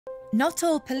Not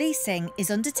all policing is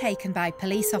undertaken by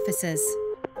police officers.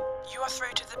 You are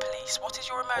through to the police. What is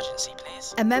your emergency,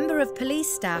 please? A member of police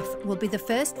staff will be the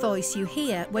first voice you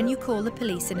hear when you call the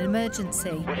police in an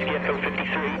emergency. Whiskey Echo 53,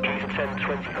 please attend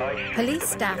 20 high. Police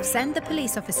staff send the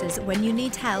police officers when you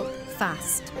need help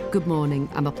fast. Good morning,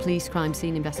 I'm a police crime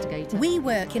scene investigator. We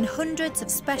work in hundreds of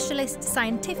specialist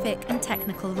scientific and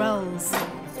technical roles.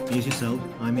 Ease yourself,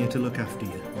 I'm here to look after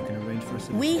you. You can arrange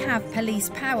for a We have police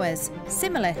powers,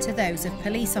 similar to those of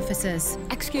police officers.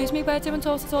 Excuse me, we're doing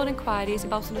door-to-door inquiries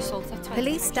about an assault at 20.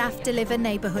 Police staff deliver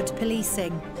neighbourhood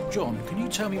policing. John, can you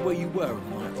tell me where you were on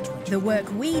the night of the 20th? The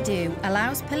work we do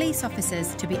allows police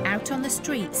officers to be out on the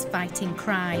streets fighting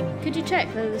crime. Could you check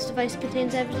whether this device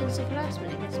contains evidence of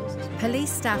harassment against Mrs.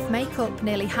 Police staff make up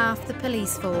nearly half the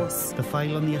police force. The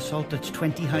file on the assault at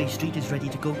 20 High Street is ready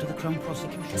to go to the Crown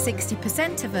Prosecution.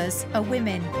 60% of us are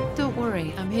women. Don't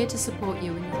worry, I'm here to support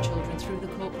you and your children through the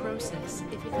court process.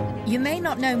 You may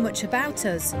not know much about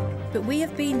us, but we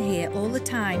have been here all the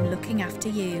time looking after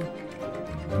you.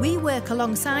 We work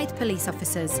alongside police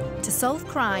officers to solve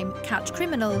crime, catch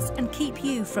criminals and keep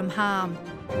you from harm.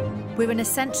 We're an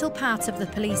essential part of the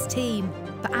police team,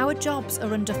 but our jobs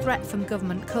are under threat from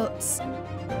government cuts.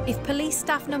 If police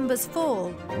staff numbers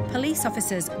fall, police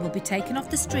officers will be taken off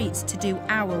the streets to do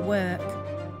our work.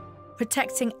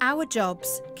 Protecting our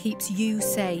jobs keeps you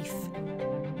safe.